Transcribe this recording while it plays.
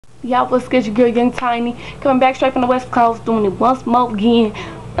Y'all, what's good? Your girl, Young Tiny, coming back straight from the West Coast, doing it once more again.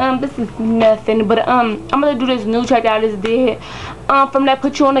 This is nothing, but I'm gonna do this new track that I just did. From that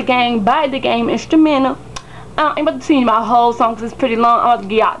Put You on the Game by the GamE instrumental. I ain't about to sing my whole song because it's pretty long. I'm about to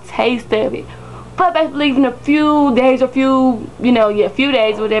give y'all a taste of it. But best believe in a few days or few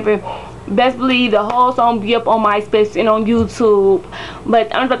days, whatever. Best believe the whole song be up on MySpace and on YouTube.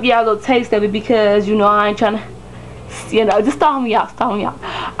 But I'm about to give y'all a little taste of it because I ain't trying to. Just stall me out,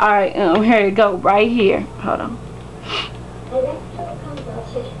 Alright, here you go, right here. Hold on.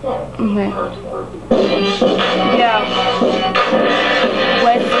 Okay. Yeah.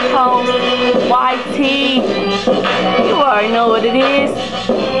 West Coast, YT. You already know what it is.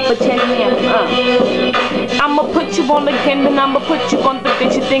 But check me out. I'ma put you on the game, then I'ma put you on the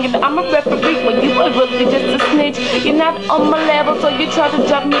bitch. You thinking that I'm a referee when you are really just a snitch. You're not on my level, so you try to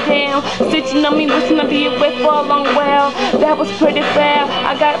drop me down. Stitching on me, wishing I'd be away for a long while. That was pretty foul.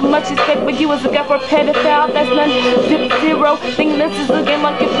 I got much respect for you as a guy for a pedophile. That's not zero. Thinking this is a game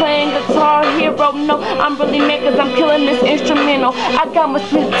like you're playing Guitar Hero. No, I'm really mad cause I'm killing this instrumental. I got much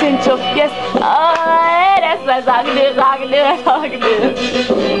potential. Yes, that's all I can do. That's all I can do.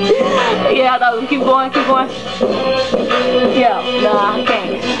 Yeah, no, keep going. Yeah, nah, I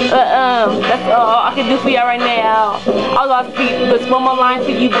can't. That's all I can do for y'all right now. I was about to speak one more line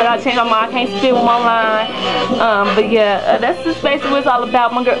for you, but I changed my mind. I can't spit one more line. But yeah, that's just basically what it's all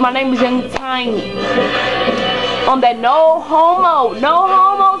about. My name is Young Tiny. On that no homo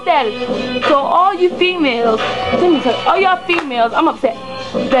status. So all you females, let me tell you, all y'all females, I'm upset.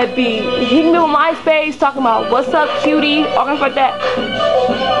 That be hitting me on MySpace talking about what's up, cutie, all kinds like that.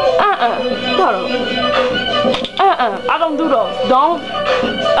 Hold on. I don't do those. Don't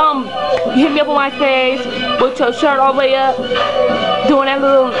hit me up on MySpace with your shirt all the way up, doing that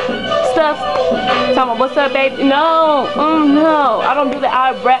little stuff. Talking about what's up, baby. No, no, I don't do that.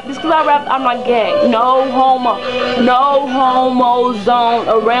 I rap. Just because I rap, I'm not gay. No homo zone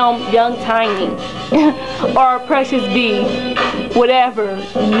around Young Tiny or Precious B. Whatever.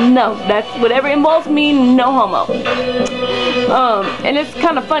 No, that's whatever involves me. No homo. And it's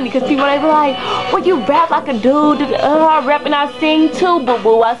kind of funny because people they be like, "Well, you rap like a dude." I rap and I sing too, boo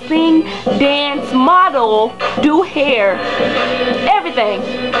boo. I sing, dance, model, do hair, everything.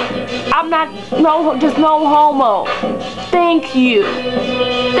 I'm not just no homo. Thank you.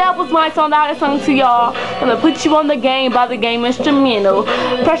 That was my song that I sung to y'all. I'm gonna put you on the game by the GamE instrumental.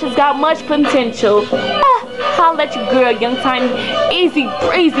 Precious got much potential. Holla at your girl, Young Tiny. Easy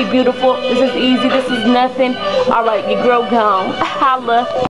breezy, beautiful. This is easy. This is nothing. Alright, your girl gone. Holla.